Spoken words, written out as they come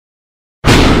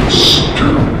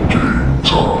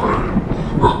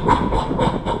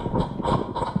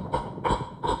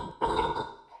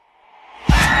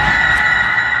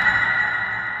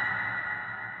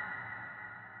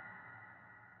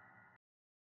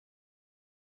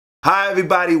Hi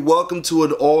everybody, welcome to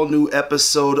an all new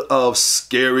episode of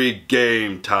Scary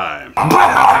Game Time.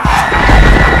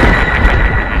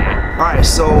 Alright,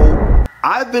 so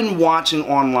I've been watching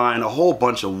online a whole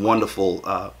bunch of wonderful,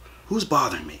 who's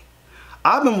bothering me?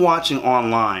 I've been watching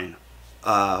online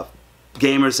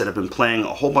gamers that have been playing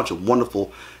a whole bunch of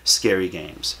wonderful scary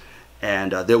games.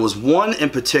 And there was one in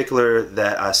particular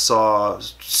that I saw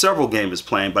several gamers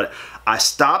playing, but I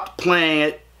stopped playing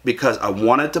it because I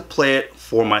wanted to play it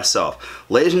for myself.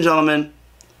 Ladies and gentlemen,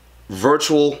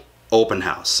 Virtual Open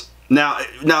House. Now,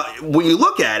 when you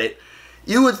look at it,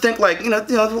 you would think like, you know,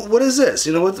 what is this?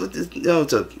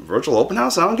 It's a virtual open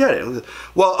house? I don't get it.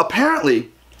 Well,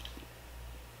 apparently,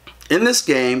 in this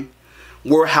game,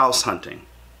 we're house hunting,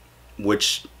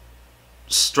 which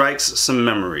strikes some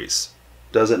memories,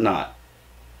 does it not?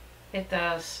 It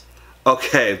does.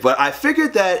 Okay, but I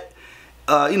figured that,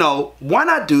 why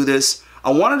not do this? I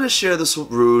wanted to share this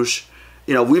with Rouge.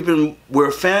 You know,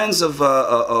 we're fans of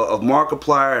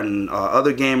Markiplier and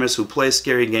other gamers who play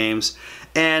scary games,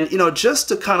 and just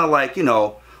to kind of like try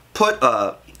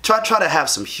to have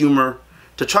some humor,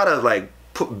 to try to like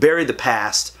bury the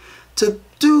past, to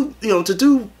do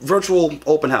virtual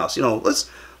open house.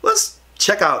 Let's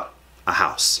check out a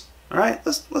house. All right,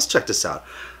 let's check this out.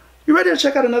 You ready to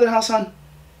check out another house, hon?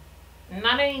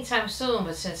 Not anytime soon,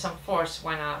 but since I'm forced,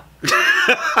 why not?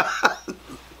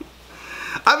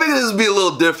 I figured this would be a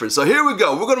little different. So here we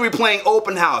go. We're going to be playing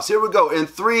open house. Here we go. In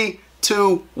 3,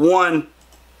 2, 1.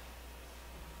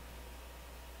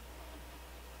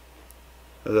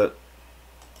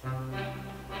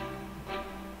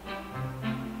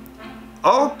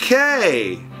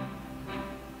 Okay.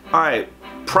 All right.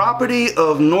 Property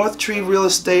of North Tree Real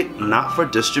Estate, not for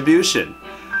distribution.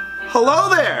 Hello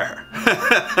there.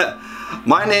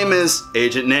 My name is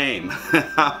Agent Name.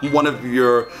 I'm one of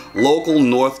your local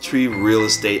North Tree real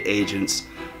estate agents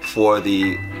for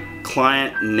the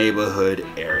client neighborhood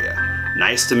area.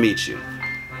 Nice to meet you.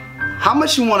 How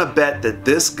much you want to bet that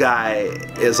this guy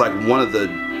is like one of the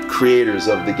creators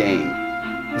of the game?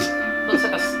 Looks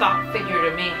like a stock figure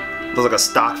to me. Looks like a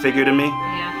stock figure to me?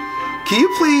 Yeah. Can you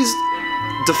please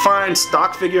define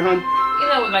stock figure, hun? You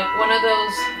know, like one of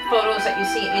those photos that you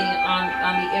see on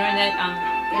the internet,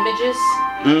 images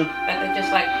that they just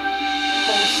like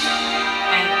post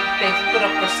and they put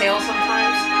up for sale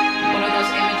sometimes. One of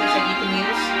those images that you can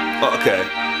use. Okay.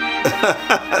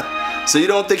 So you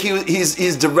don't think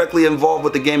he's directly involved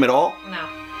with the game at all? No.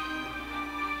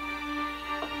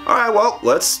 All right. Well,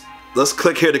 let's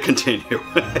click here to continue.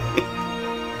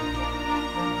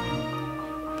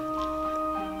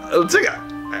 Let's take it.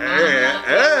 You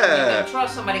can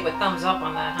trust somebody with thumbs up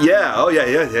on that, huh? Yeah, oh yeah,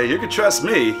 you can trust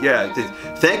me. Yeah.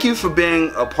 Thank you for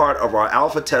being a part of our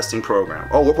alpha testing program.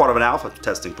 Oh, we're part of an alpha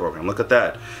testing program. Look at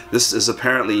that. This is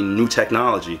apparently new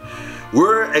technology.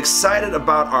 We're excited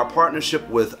about our partnership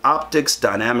with Optics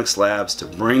Dynamics Labs to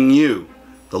bring you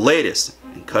the latest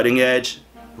in cutting edge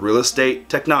real estate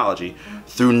technology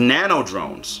through nano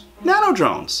drones. Nano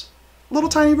drones, little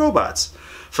tiny robots.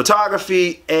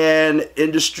 Photography and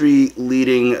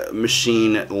industry-leading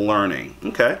machine learning.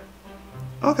 Okay.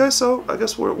 Okay, so I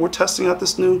guess we're testing out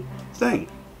this new thing.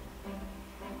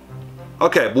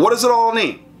 Okay, but what does it all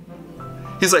mean?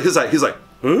 He's like,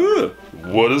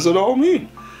 what does it all mean?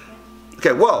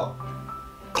 Okay, well,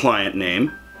 client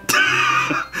name.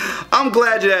 I'm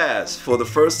glad you asked. For the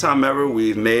first time ever,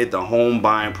 we've made the home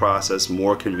buying process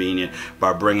more convenient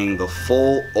by bringing the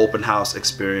full open house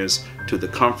experience to the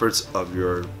comforts of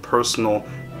your personal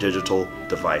digital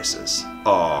devices.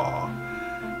 Aww.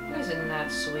 Isn't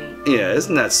that sweet? Yeah,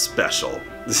 isn't that special?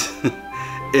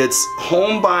 It's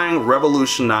home buying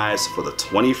revolutionized for the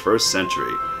 21st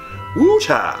century. Woo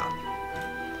child.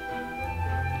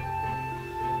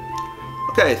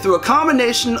 Okay, through a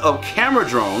combination of camera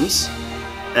drones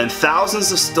and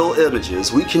thousands of still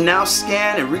images, we can now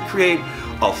scan and recreate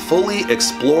a fully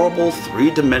explorable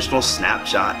three-dimensional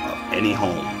snapshot of any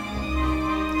home.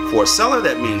 For a seller,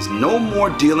 that means no more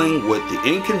dealing with the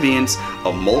inconvenience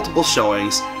of multiple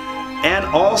showings and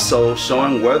also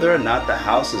showing whether or not the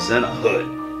house is in a hood.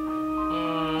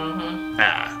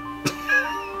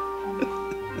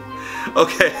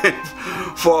 Okay,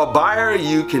 for a buyer,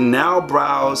 you can now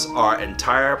browse our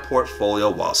entire portfolio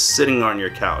while sitting on your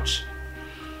couch.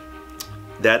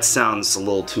 That sounds a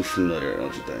little too familiar,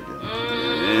 don't you think?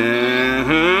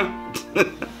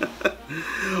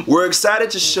 We're excited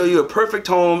to show you a perfect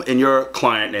home in your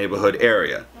client neighborhood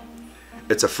area.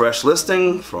 It's a fresh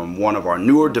listing from one of our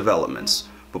newer developments.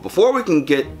 But before we can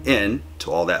get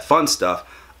into all that fun stuff,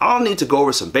 I'll need to go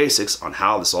over some basics on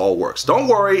how this all works. Don't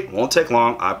worry, it won't take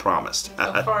long, I promised.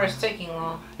 So far it's taking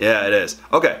long. Yeah, it is.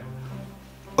 Okay.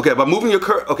 Okay, by moving your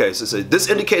cursor, okay, so this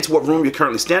indicates what room you're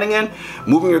currently standing in.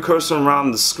 Moving your cursor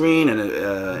around the screen, and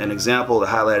an example, the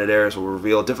highlighted areas will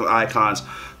reveal different icons.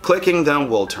 Clicking them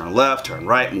will turn left, turn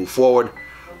right, move forward.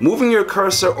 Moving your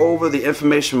cursor over the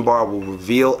information bar will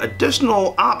reveal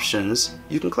additional options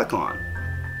you can click on.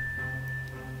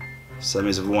 So that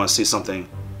means if we want to see something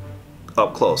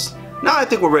up close. Now I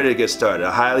think we're ready to get started.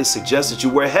 I highly suggest that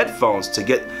you wear headphones to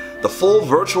get the full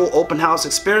virtual open house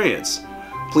experience.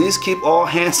 Please keep all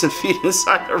hands and feet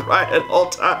inside the ride at all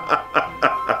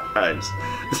times.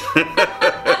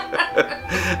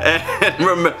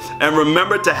 and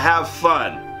remember to have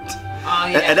fun.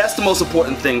 Yes. And that's the most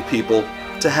important thing, people,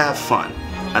 to have fun.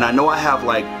 And I know I have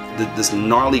like this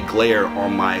gnarly glare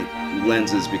on my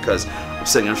lenses because I'm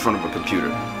sitting in front of a computer.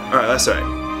 All right, that's all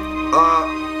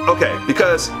right. Okay,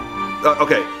 because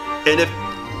okay,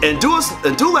 and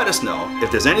do let us know if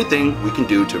there's anything we can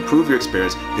do to improve your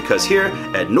experience, because here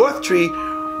at North Tree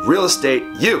Real Estate,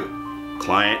 you,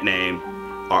 client name,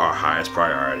 are our highest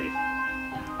priority.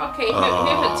 Okay, here's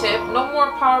a tip. No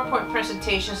more PowerPoint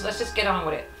presentations. Let's just get on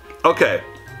with it. Okay.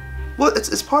 Well,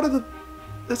 it's part of the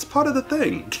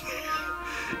thing.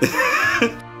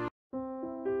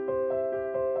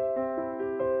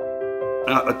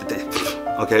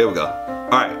 Okay, here we go.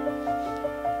 All right.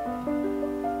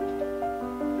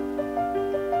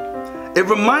 It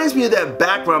reminds me of that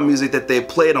background music that they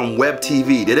played on Web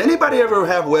TV. Did anybody ever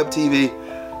have Web TV?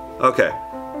 Okay.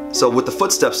 So with the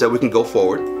footsteps there, we can go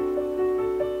forward.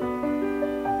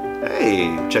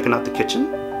 Hey, checking out the kitchen.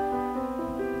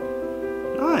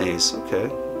 Nice. Okay.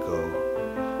 Go.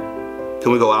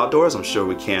 Can we go outdoors? I'm sure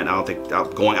we can. I don't think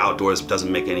going outdoors doesn't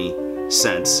make any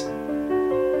sense.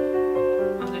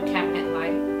 Under cabinet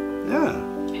lighting. Yeah.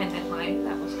 Pendant lighting.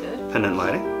 That was good. Pendant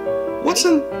lighting. What's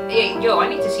in? Hey, yo, I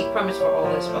need to see permits for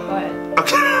all this, but go ahead.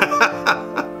 Okay.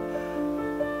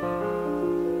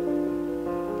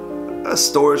 A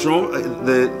storage room.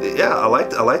 Yeah, I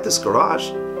like this garage.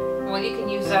 Well, you can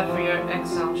use that for your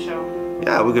X-Zone show.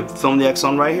 Yeah, we could film the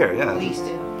X-Zone right here. Yeah. Please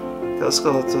do. Okay, let's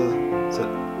go.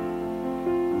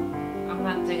 I'm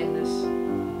not digging this.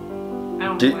 I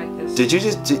don't like this. Did you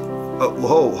just?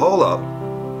 Hold up.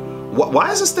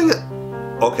 Why is this thing?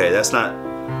 Okay, that's not.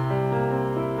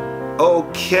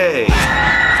 Okay.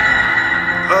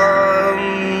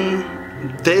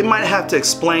 They might have to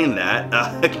explain that.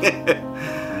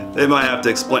 They might have to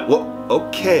explain. Well,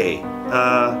 okay.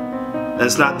 And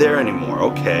it's not there anymore.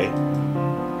 Okay.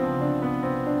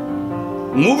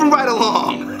 Moving right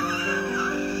along.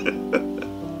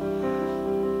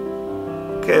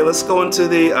 Okay, let's go into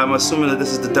the. I'm assuming that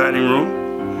this is the dining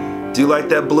room. Do you like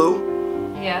that blue?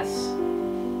 Yes.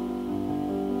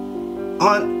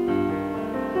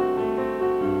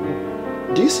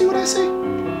 Do you see what I see?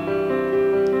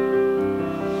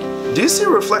 Do you see a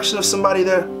reflection of somebody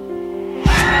there?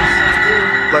 Yes,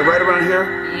 I do. Like right around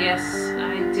here? Yes,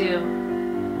 I do.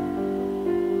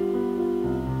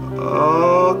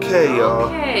 Okay, y'all.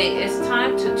 Okay, it's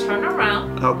time to turn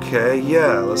around. Okay,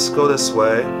 yeah, let's go this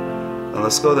way. And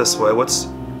let's go this way. What's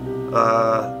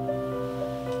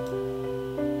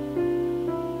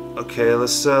okay,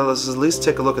 let's at least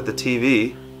take a look at the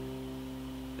TV.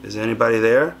 Is there anybody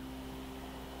there?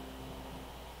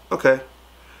 Okay.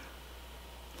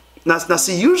 Now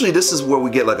see, usually this is where we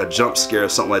get like a jump scare or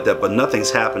something like that, but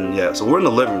nothing's happened yet. So we're in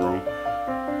the living room.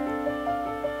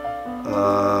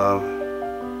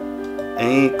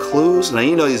 Any clues? Now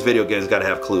you know these video games gotta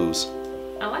have clues.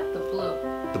 I like the blue.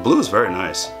 The blue is very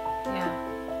nice.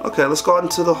 Yeah. Okay, let's go out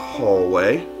into the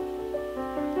hallway.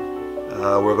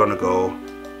 We're gonna go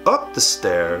up the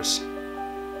stairs.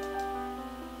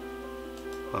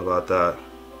 How about that?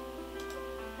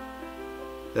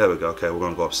 There we go. Okay, we're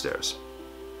gonna go upstairs.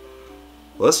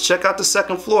 Well, let's check out the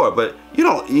second floor. But you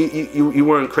don't, you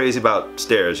weren't crazy about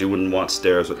stairs. You wouldn't want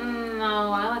stairs with.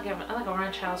 No, I like a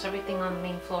ranch house. Everything on the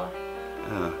main floor.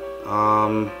 Yeah.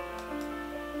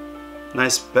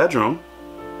 Nice bedroom.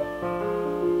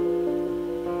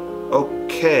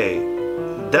 Okay,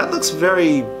 that looks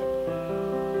very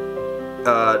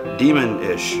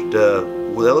demon-ish. That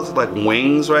looks like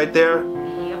wings right there.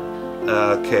 Yep.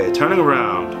 Okay, turning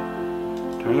around.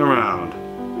 Turning around.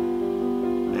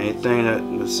 Anything that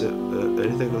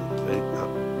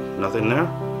nothing there?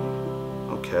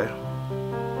 Okay.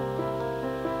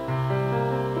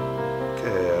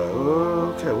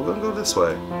 Okay, we're gonna go this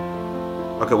way.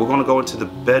 Okay, we're gonna go into the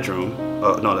bedroom.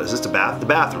 No, is this the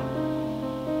bathroom?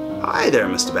 Hi there,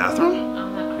 Mr. Bathroom.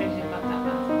 I'm not crazy about that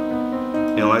bathroom.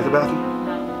 You don't like the bathroom?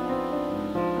 No.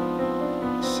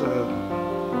 So.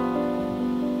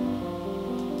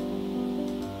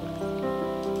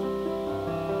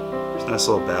 Nice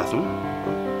little bathroom,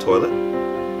 toilet.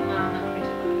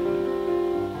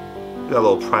 Got a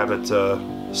little private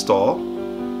stall.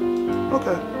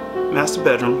 Okay. Master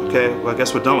bedroom. Okay, well, I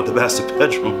guess we're done with the master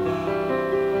bedroom.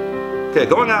 Okay,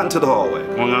 going out into the hallway.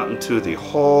 Going out into the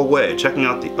hallway. Checking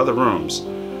out the other rooms.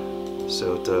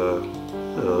 So,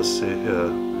 let's see here.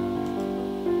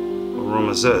 What room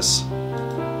is this?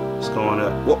 What's going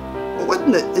on? What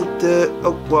in the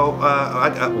oh, well, I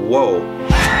got, whoa.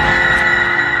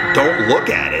 Don't look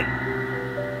at it.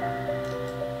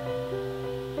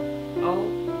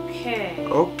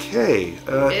 Okay.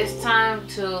 Okay. It's time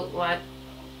to what?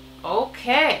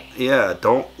 Okay. Yeah,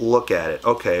 don't look at it.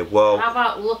 Okay, well. How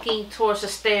about looking towards the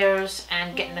stairs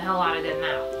and getting the hell out of there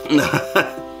now?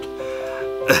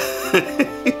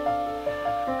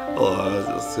 Oh,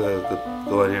 let's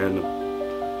go in here and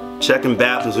checking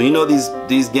bathrooms. Well, you know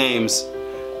these games,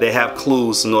 they have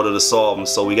clues in order to solve them.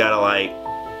 So we gotta like,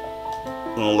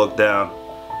 I'm gonna look down.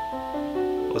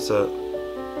 What's up?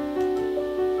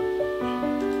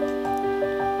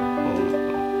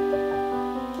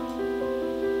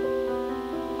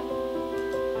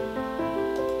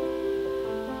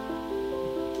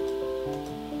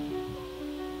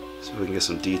 So we can get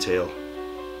some detail.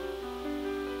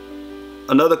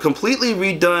 Another completely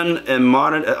redone and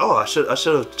modern. Oh, I should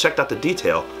have checked out the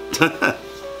detail.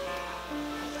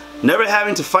 Never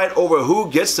having to fight over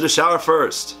who gets to the shower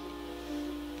first.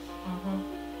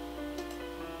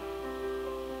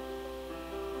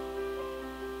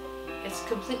 It's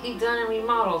completely done and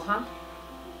remodeled, huh?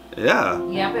 Yeah.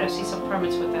 Yeah, I better see some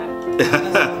permits with that.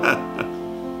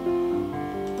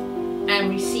 And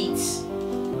receipts.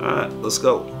 Alright, let's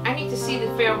go. I need to see the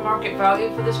fair market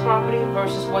value for this property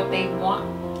versus what they want.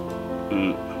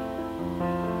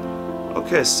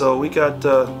 Okay, so we got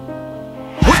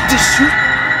what the shoot?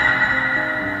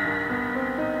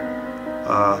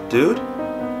 Dude?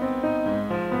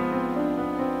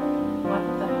 What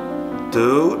the?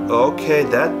 Dude, okay,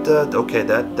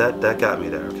 that got me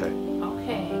there, okay.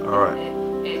 Okay. Alright.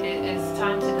 It's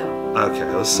time to go. Okay,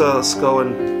 let's go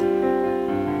and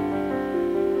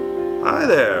hi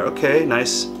there. Okay,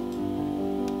 nice.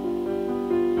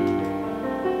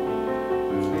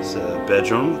 It's a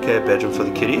bedroom. Okay, a bedroom for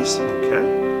the kitties. Okay.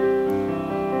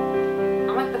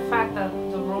 I like the fact that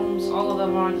the rooms, all of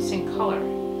them are the same color.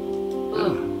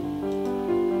 Blue.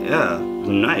 Yeah,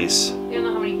 nice. You don't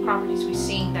know how many properties we've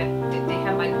seen that they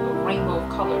have like a rainbow of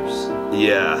colors.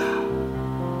 Yeah.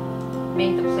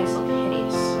 Make the place look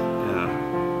hideous. Yeah.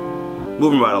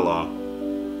 Moving right along.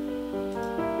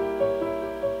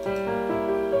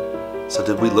 So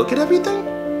did we look at everything?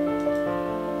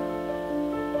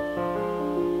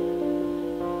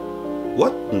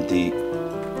 What in the...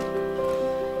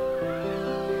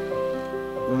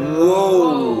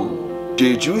 Whoa!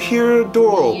 Did you hear a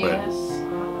door open? Yes,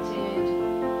 I did.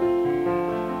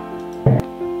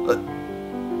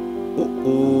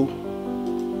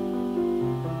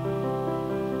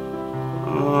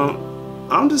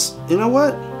 I'm just, you know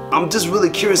what? I'm just really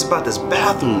curious about this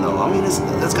bathroom though. I mean, there's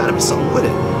gotta be something with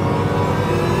it.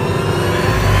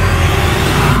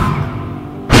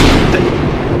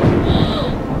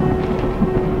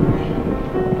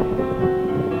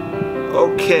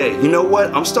 Okay, you know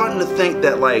what? I'm starting to think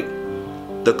that like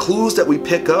the clues that we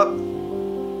pick up,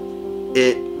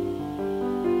 it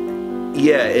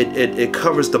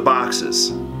covers the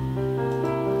boxes.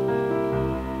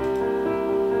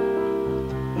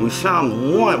 We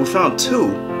found one, we found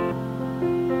two.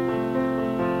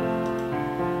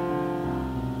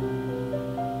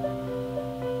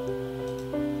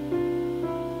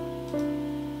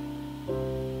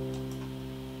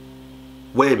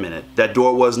 Wait a minute, that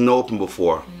door wasn't open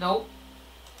before. Nope.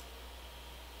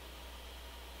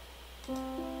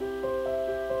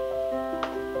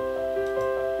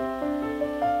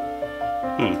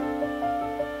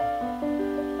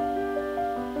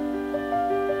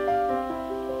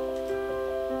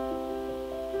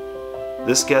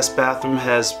 This guest bathroom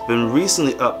has been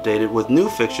recently updated with new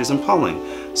fixtures and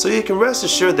plumbing, so you can rest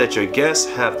assured that your guests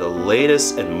have the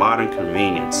latest in modern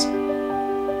convenience.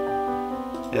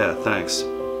 Yeah, thanks.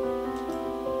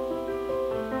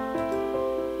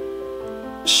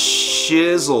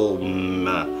 Shizzle.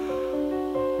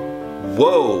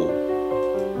 Whoa.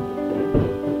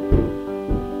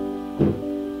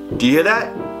 Do you hear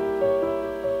that?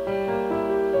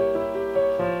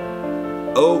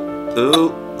 Oh.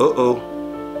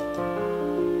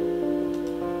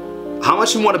 How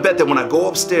much you want to bet that when I go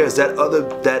upstairs, that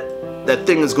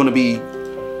thing is going to be...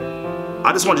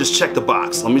 I just want to check the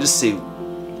box. Let me just see.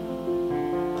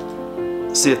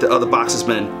 See if the other box has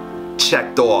been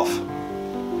checked off.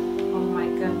 Oh my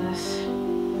goodness.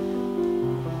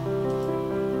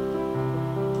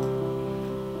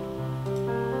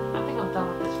 I think I'm done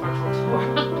with this virtual tour.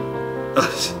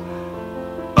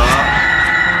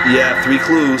 Yeah, 3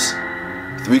 clues.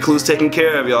 3 clues taken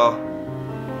care of, y'all.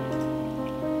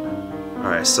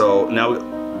 Alright, so now,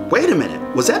 wait a minute.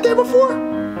 Was that there before?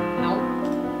 No.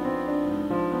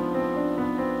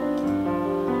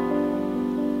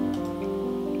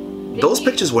 Those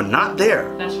pictures were not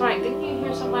there. That's right. Didn't you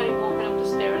hear somebody walking up the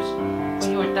stairs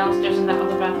when you were downstairs in that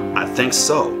other bathroom? I think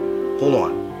so. Hold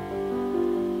on.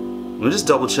 Let me just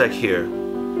double check here.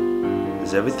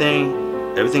 Is everything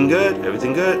good?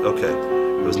 Everything good? Okay.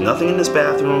 There was nothing in this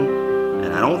bathroom,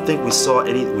 and I don't think we saw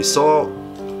any. We saw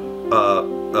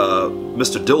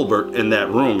Mr. Dilbert in that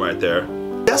room right there.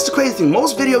 That's the crazy thing.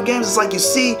 Most video games is like you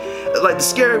see, like the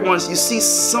scary ones, you see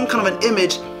some kind of an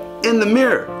image in the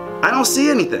mirror. I don't see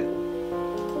anything.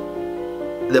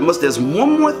 There's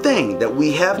one more thing that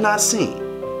we have not seen.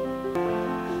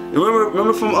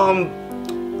 Remember from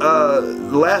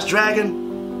The Last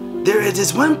Dragon? There is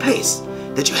this one place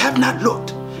that you have not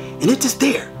looked, and it is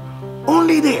there,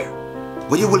 only there,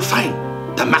 where you will find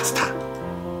the master.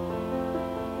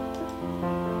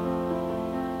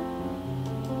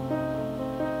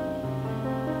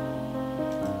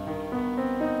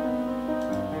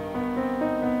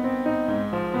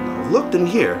 Now, I've looked in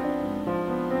here.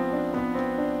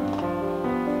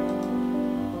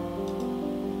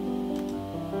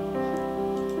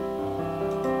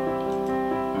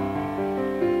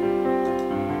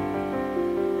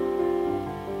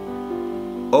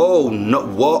 Oh no,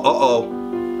 whoa, uh-oh.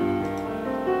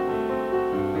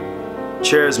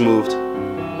 Chair's moved.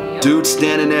 Yep. Dude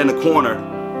standing there in the corner.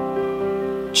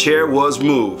 Chair was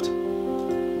moved.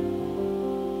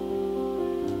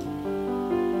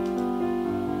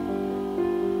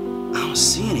 I don't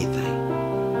see anything.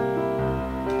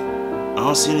 I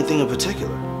don't see anything in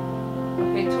particular.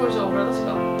 Okay, tour's over. Let's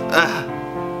go.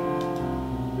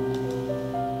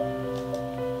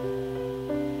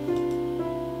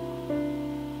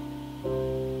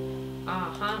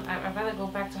 I'd rather go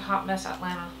back to Hot Mess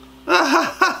Atlanta.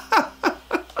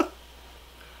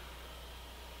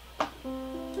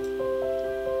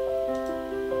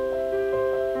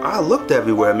 I looked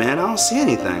everywhere, man. I don't see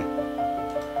anything.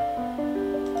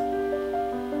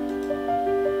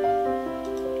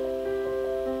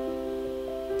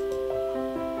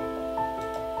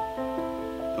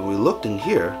 And we looked in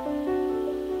here.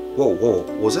 Whoa, whoa.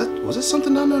 Was that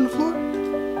something down there on the floor?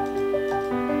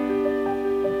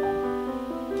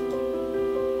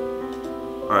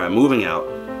 Alright, moving out.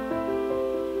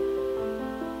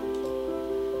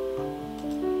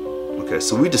 Okay,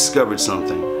 so we discovered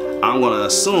something. I'm gonna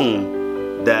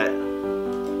assume that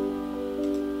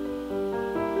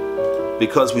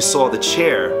because we saw the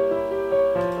chair,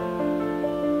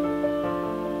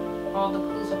 all the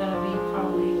clues are gonna be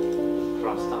probably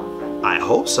crossed off, right? I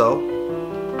hope so.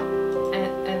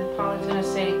 And probably gonna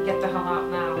say, get the hell out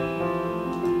now.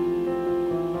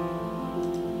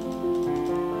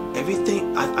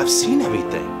 Everything, I've seen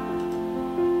everything.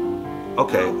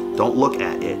 Okay, don't look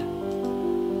at it.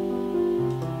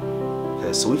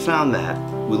 Okay, so we found that.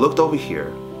 We looked over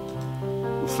here.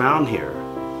 We found here.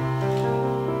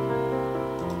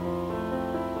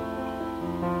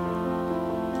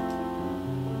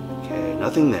 Okay,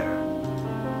 nothing there.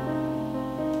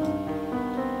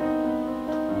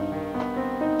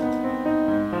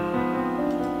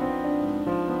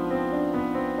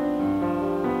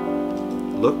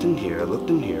 Looked in here, looked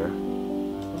in here.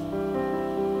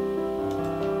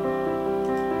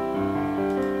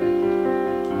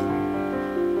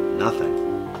 Nothing.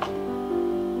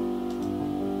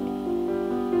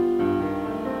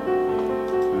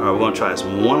 Alright, we're gonna try this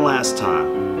one last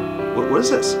time. What is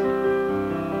this?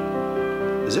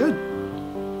 Is there a...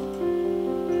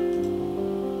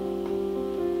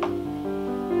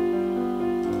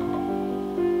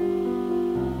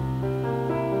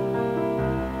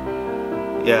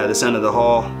 Yeah, this end of the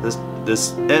hall,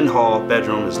 this end hall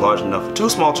bedroom is large enough for 2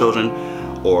 small children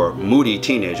or moody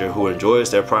teenager who enjoys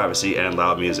their privacy and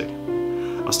loud music.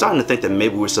 I'm starting to think that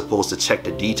maybe we're supposed to check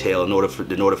the detail in order for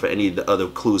any of the other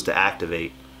clues to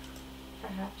activate.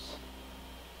 Perhaps.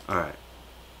 All right.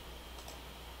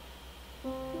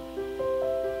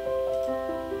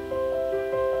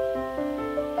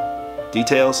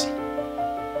 Details.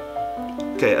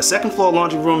 Okay, a second floor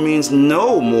laundry room means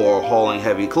no more hauling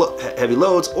heavy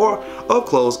loads or of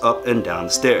clothes up and down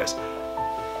the stairs.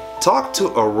 Talk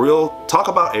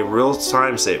about a real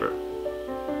time saver.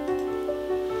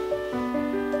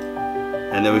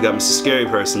 And then we got Mr. Scary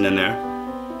Person in there.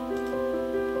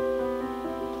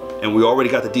 And we already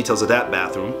got the details of that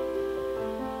bathroom.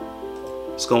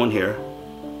 Let's go in here.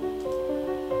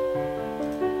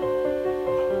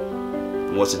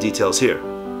 And what's the details here?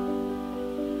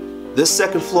 This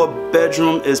second floor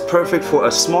bedroom is perfect for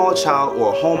a small child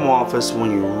or a home office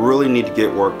when you really need to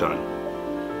get work done.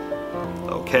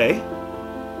 Okay.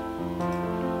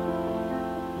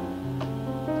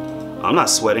 I'm not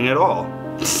sweating at all.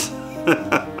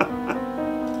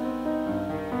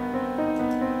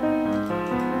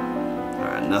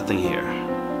 Alright, nothing here.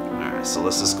 Alright, so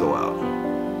let's just go out.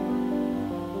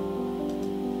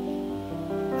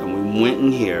 And we went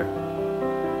in here.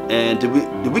 And did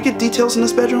we get details in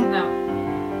this bedroom? No.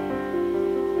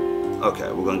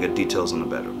 Okay, we're gonna get details on the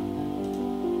bedroom.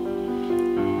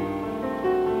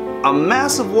 A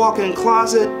massive walk-in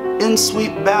closet,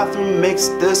 en-suite bathroom makes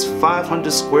this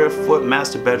 500 square foot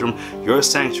master bedroom your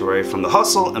sanctuary from the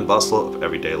hustle and bustle of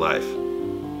everyday life.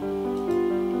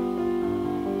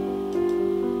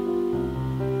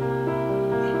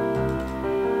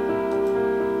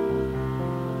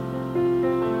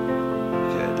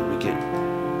 Okay, did we get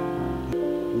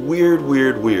weird?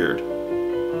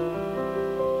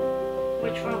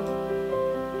 Which room?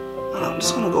 I'm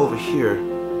just gonna go over here.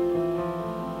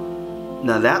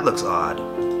 Now that looks odd.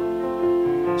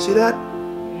 See that?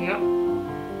 Yep.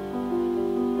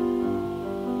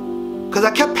 Because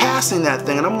I kept passing that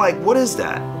thing and I'm like, what is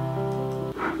that?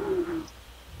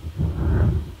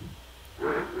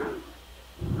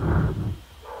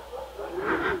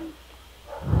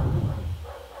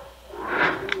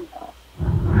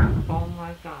 Oh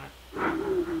my God.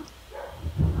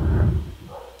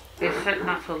 They said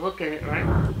not to look at it, right?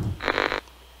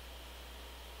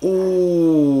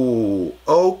 Ooh,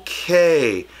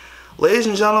 okay. Ladies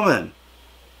and gentlemen,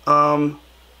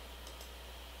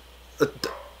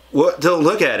 what? Don't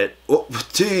look at it.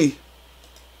 T.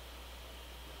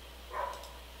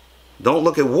 Don't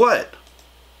look at what?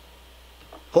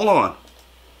 Hold on.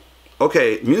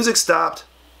 Okay, music stopped,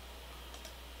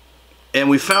 and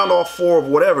we found all four of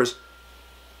whatever's.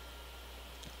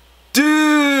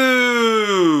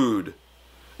 Dude.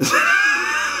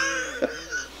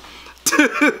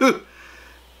 Dude.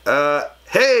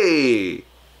 Hey.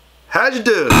 How'd you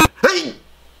do? Hey.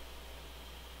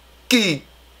 K.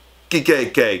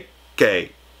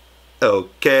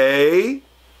 Okay.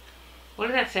 What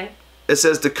did that say? It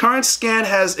says the current scan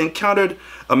has encountered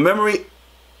a memory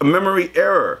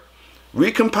error,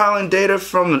 recompiling data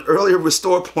from an earlier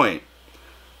restore point.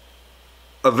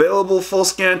 Available full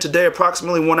scan today,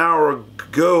 approximately 1 hour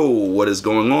ago. What is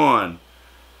going on?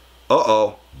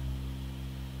 Uh-oh.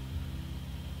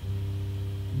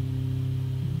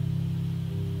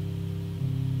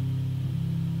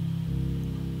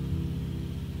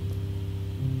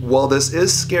 Well, this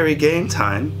is scary game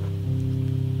time.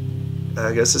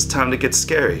 I guess it's time to get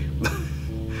scary.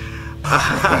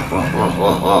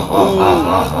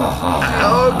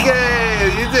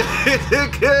 Okay, you did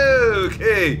good.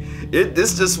 Okay,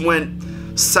 this just went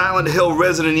Silent Hill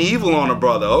Resident Evil on a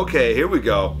brother. Okay, here we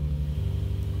go.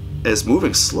 It's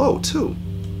moving slow too.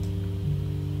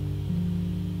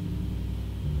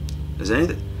 Is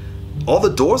anything? All the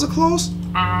doors are closed?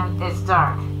 And it's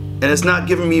dark. And it's not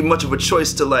giving me much of a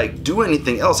choice to like do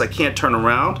anything else. I can't turn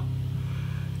around.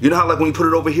 You know how like when you put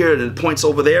it over here and it points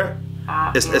over there?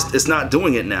 It's not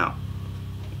doing it now.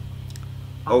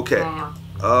 Okay.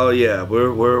 Oh yeah, we're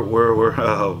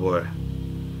oh boy.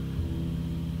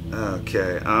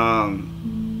 Okay.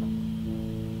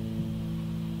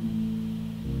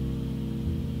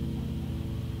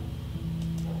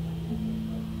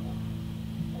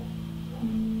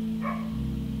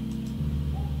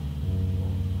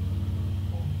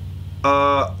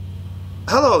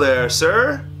 Hello there,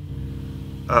 sir.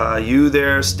 You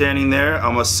there, standing there.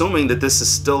 I'm assuming that this is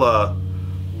still a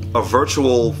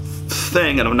virtual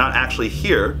thing and I'm not actually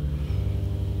here.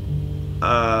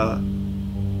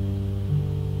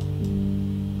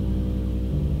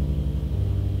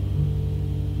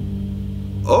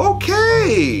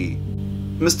 Okay,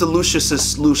 Mr.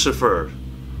 Lucifer.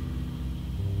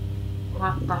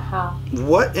 What the hell?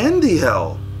 What in the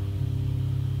hell?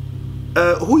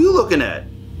 Who you looking at?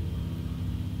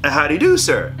 How do you do,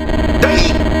 sir?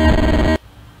 Hey!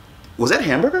 Was that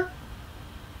hamburger?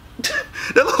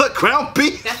 That looked like ground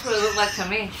beef. That's what it looked like to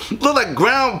me. Looked like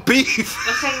ground beef.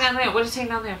 What's saying down there? What is it saying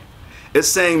down there? It's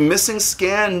saying missing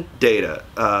scan data.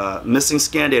 Missing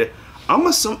scan data. I'm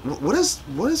assuming what is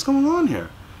going on here?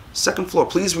 Second floor.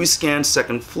 Please rescan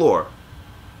second floor.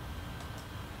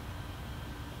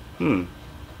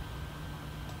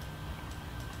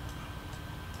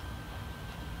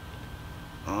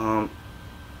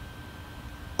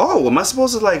 Oh, am I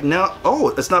supposed to like now? Oh,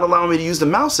 it's not allowing me to use the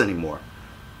mouse anymore.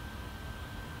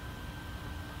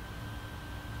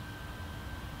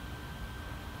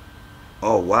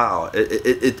 Oh wow,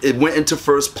 it went into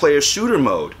first player shooter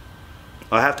mode.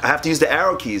 I have to use the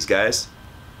arrow keys, guys.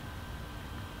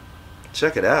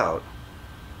 Check it out.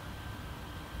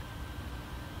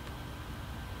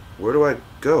 Where do I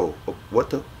go? Oh, what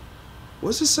the?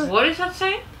 What's this say? What is that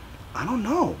saying? I don't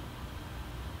know.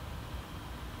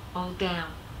 Oh, damn.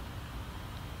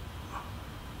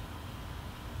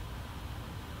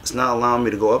 It's not allowing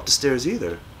me to go up the stairs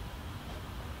either.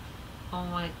 Oh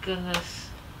my goodness.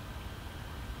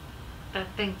 That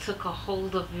thing took a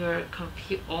hold of your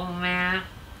computer. Oh man.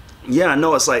 Yeah, I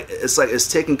know. It's like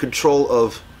it's taking control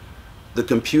of the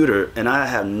computer, and I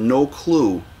have no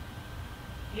clue.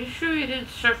 You sure you didn't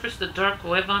surface the dark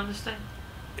web on this thing?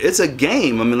 It's a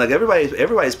game. I mean, like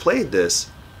everybody's played this.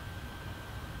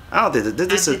 I don't think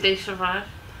this And is. did they survive?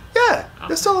 Yeah, Okay.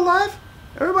 they're still alive.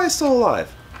 Everybody's still alive.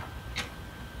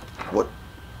 What?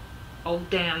 Oh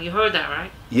damn, you heard that,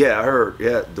 right? Yeah, I heard.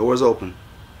 Yeah, doors open.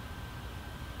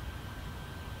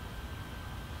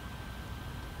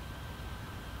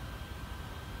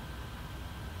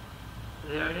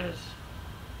 There it is.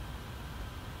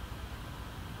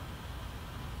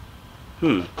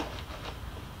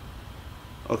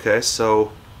 Okay,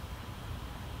 so.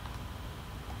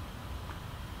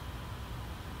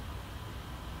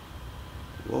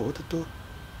 Whoa, what the door?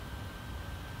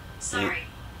 Sorry,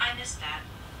 I missed that.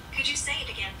 Could you say it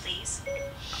again, please?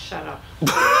 Shut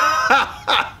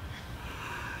up.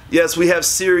 Yes, we have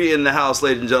Siri in the house,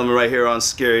 ladies and gentlemen, right here on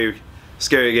Scary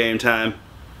Game Time.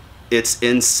 It's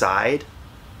inside.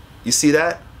 You see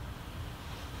that?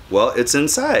 Well, it's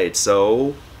inside,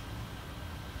 so...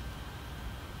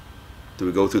 Do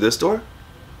we go through this door?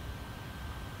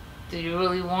 Do you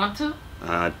really want to?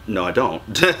 No, I don't.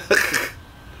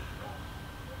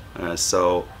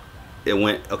 So it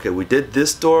went, okay, we did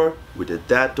this door, we did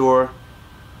that door.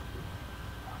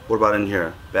 What about in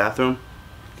here? Bathroom?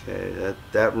 Okay,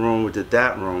 that room, we did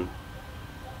that room.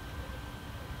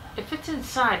 If it's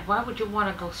inside, why would you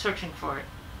want to go searching for it?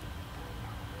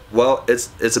 Well,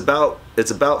 it's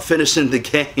about finishing the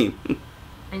game.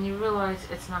 And you realize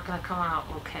it's not going to come out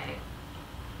okay.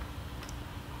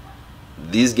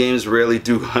 These games rarely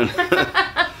do.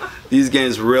 These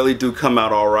games really do come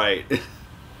out all right.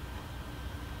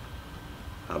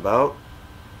 How about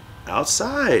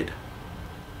outside?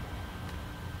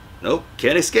 Nope,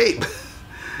 can't escape.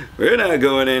 We're not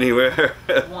going anywhere.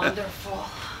 Wonderful.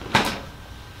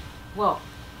 Well,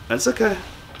 That's okay.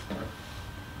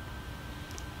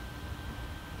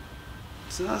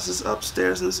 So now this is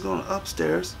upstairs, and this is going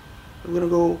upstairs. We're gonna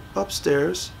go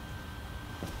upstairs.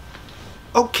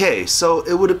 Okay, so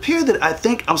it would appear that I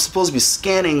think I'm supposed to be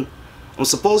scanning. I'm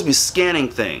supposed to be scanning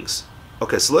things.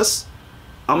 Okay, so let's.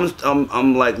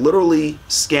 I'm like literally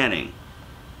scanning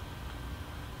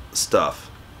stuff.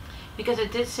 because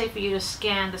it did say for you to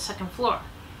scan the second floor.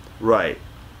 Right.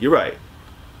 You're right.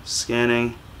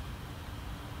 Scanning.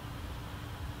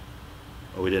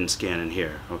 Oh, we didn't scan in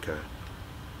here. Okay.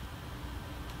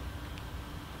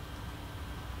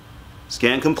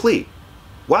 Scan complete.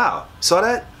 Wow. Saw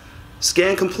that?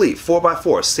 Scan complete.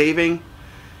 4x4. Saving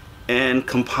and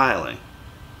compiling.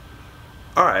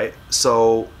 Alright.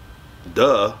 So,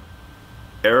 duh.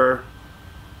 Error.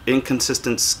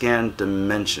 Inconsistent scan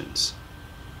dimensions.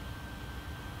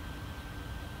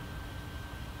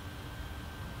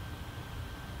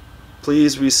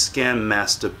 Please rescan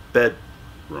master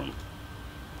bedroom.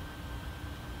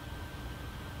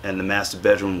 And the master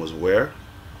bedroom was where?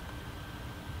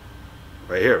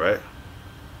 Right here, right?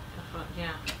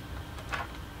 Yeah.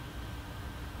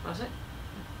 Was it?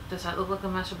 Does that look like a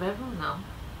master bedroom? No.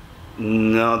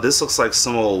 No, this looks like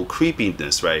some old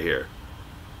creepiness right here.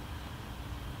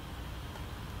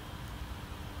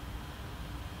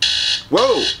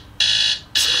 Whoa!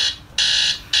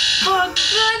 For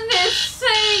goodness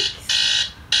sakes!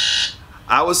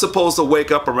 I was supposed to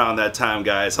wake up around that time,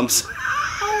 guys.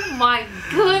 Oh my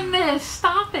goodness!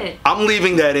 Stop it! I'm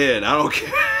leaving that in. I don't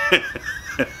care.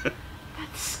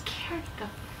 That scared the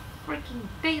freaking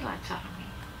daylights out of me.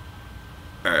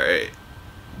 Alright.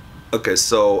 Okay,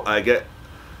 so I get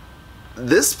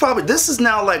this is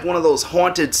now like one of those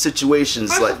haunted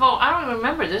situations. First like, of all, I don't even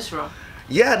remember this room.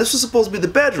 yeah, this was supposed to be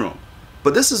the bedroom.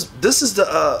 But this is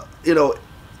the you know,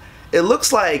 it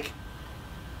looks like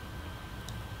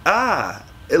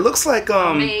it looks like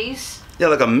A maze yeah,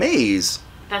 like a maze.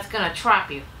 that's gonna trap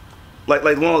you. Like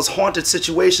one of those haunted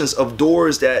situations of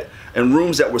doors that and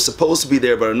rooms that were supposed to be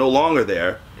there but are no longer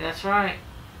there. That's right.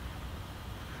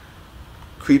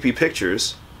 Creepy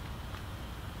pictures.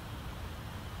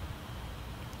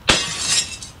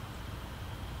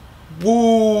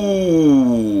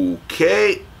 Woo!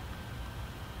 Okay.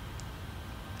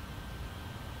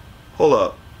 Hold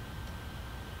up.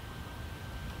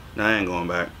 I ain't going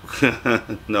back.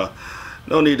 No,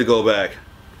 no need to go back.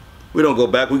 We don't go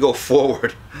back, we go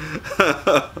forward.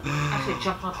 Actually,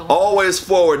 jump out the window. Always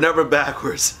forward, never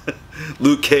backwards.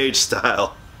 Luke Cage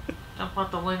style. Jump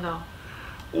out the window.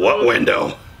 What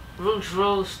window? Rouge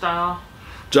Rose style.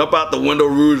 Jump out the window,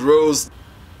 Rouge Rose.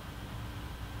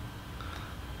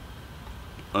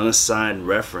 Unassigned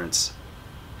reference.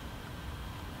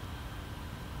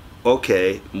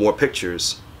 Okay, more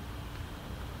pictures.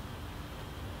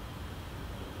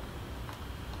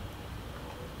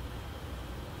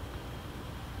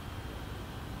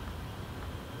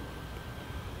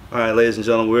 All right, ladies and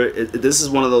gentlemen, this is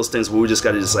one of those things where we just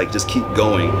got to just keep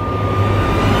going.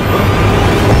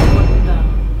 What the?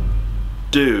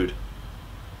 Dude.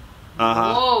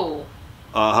 Uh-huh. Whoa.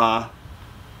 Uh-huh.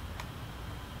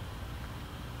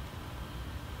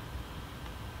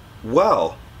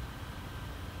 Well,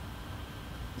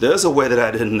 there's a way that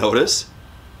I didn't notice.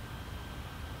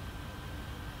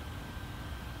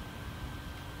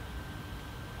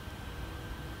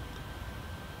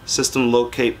 System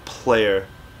locate player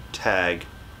tag.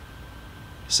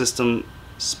 System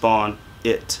spawn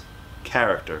it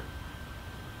character.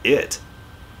 It.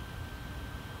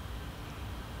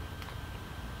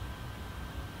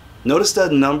 Notice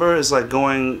that number is like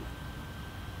going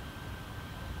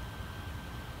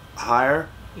higher.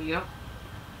 Yep.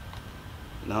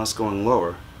 Now it's going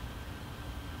lower.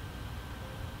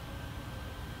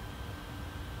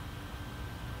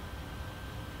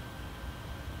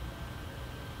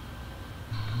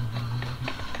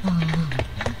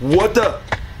 What the?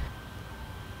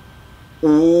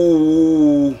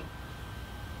 Ooh.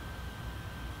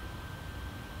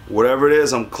 Whatever it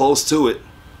is, I'm close to it.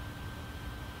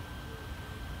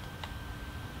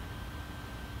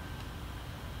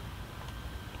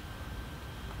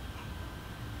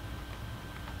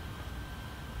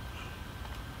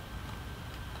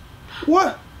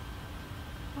 What?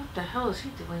 What the hell is he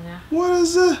doing there? What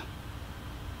is it?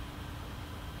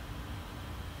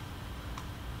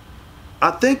 I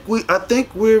think we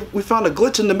found a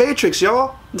glitch in the Matrix,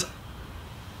 y'all.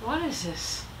 What is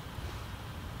this?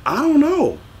 I don't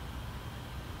know.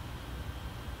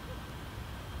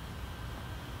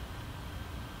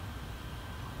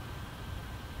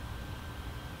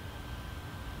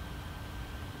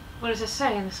 What does it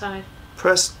say on the side?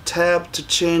 Press tab to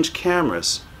change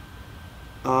cameras.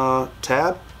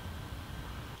 Tab?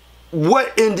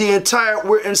 What in the entire...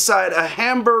 We're inside a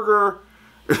hamburger...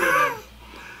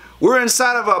 We're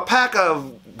inside of a pack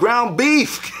of ground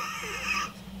beef.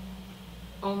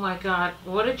 Oh my god,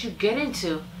 what did you get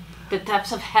into? The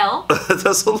depths of hell?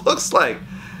 That's what it looks like.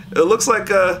 It looks like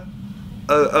a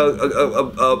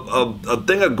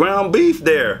thing of ground beef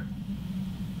there.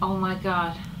 Oh my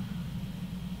god.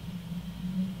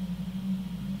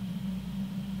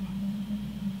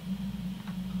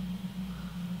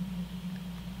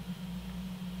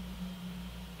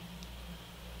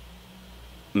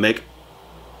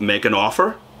 Make an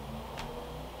offer?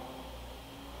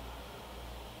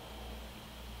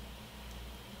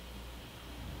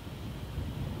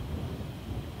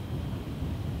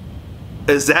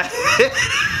 Is that it?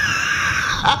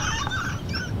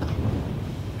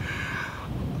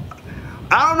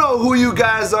 I don't know who you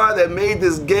guys are that made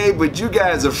this game, but you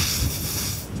guys are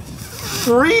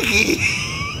freaky.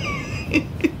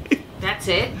 That's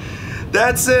it?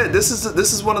 That's it. This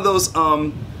is one of those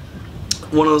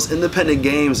independent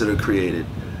games that are created.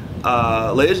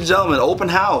 Ladies and gentlemen, open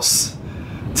house.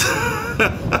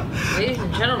 Ladies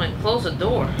and gentlemen, close the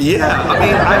door. Yeah, I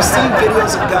mean, I've seen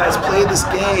videos of guys play this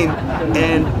game,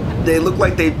 and they look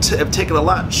like they have taken a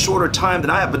lot shorter time than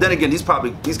I have. But then again, these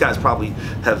guys probably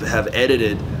have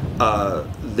edited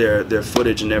their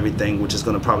footage and everything, which is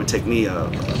going to probably take me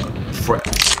for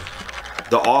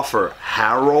the offer.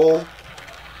 Harol,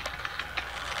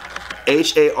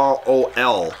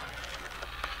 Harol.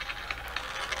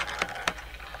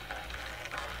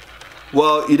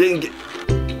 Well, you didn't get...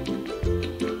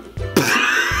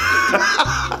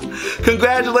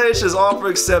 Congratulations, offer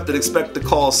accepted, expect the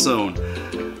call soon.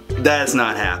 That's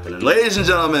not happening. Ladies and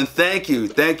gentlemen, thank you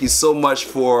so much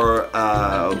for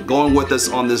going with us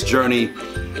on this journey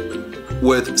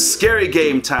with Scary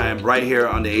Game Time right here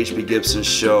on the HB Gibson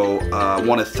Show. I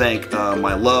want to thank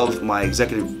my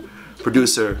executive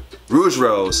producer, Rouge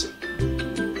Rose,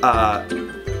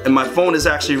 and my phone is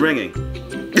actually ringing.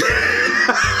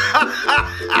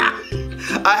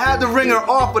 I had the ringer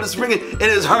off, but it's ringing. It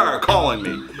is her calling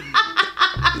me.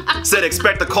 Said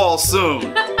expect a call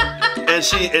soon. And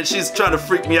she's trying to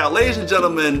freak me out. Ladies and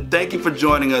gentlemen, thank you for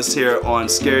joining us here on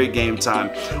Scary Game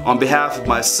Time. On behalf of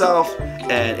myself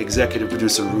and executive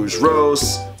producer Rouge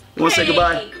Rose, Want to say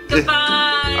goodbye?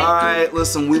 Goodbye. All right,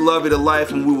 listen, we love you to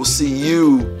life, and we will see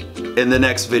you in the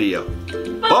next video.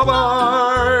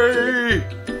 Bye-bye!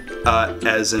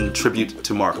 As in tribute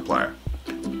to Markiplier.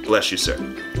 Bless you, sir.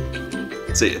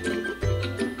 See ya.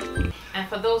 And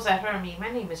for those that heard me, my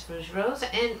name is Rouge Rose,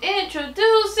 and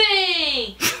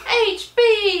introducing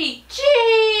HBG!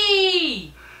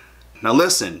 Now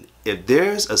listen, if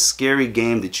there's a scary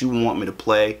game that you want me to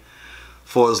play,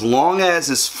 for as long as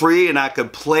it's free and I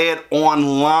could play it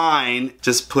online,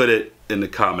 just put it in the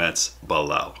comments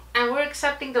below. And we're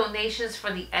accepting donations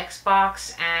for the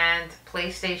Xbox and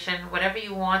PlayStation, whatever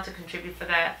you want to contribute for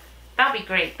that. That'll be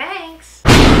great. Thanks.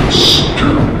 It's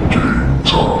game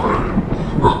time.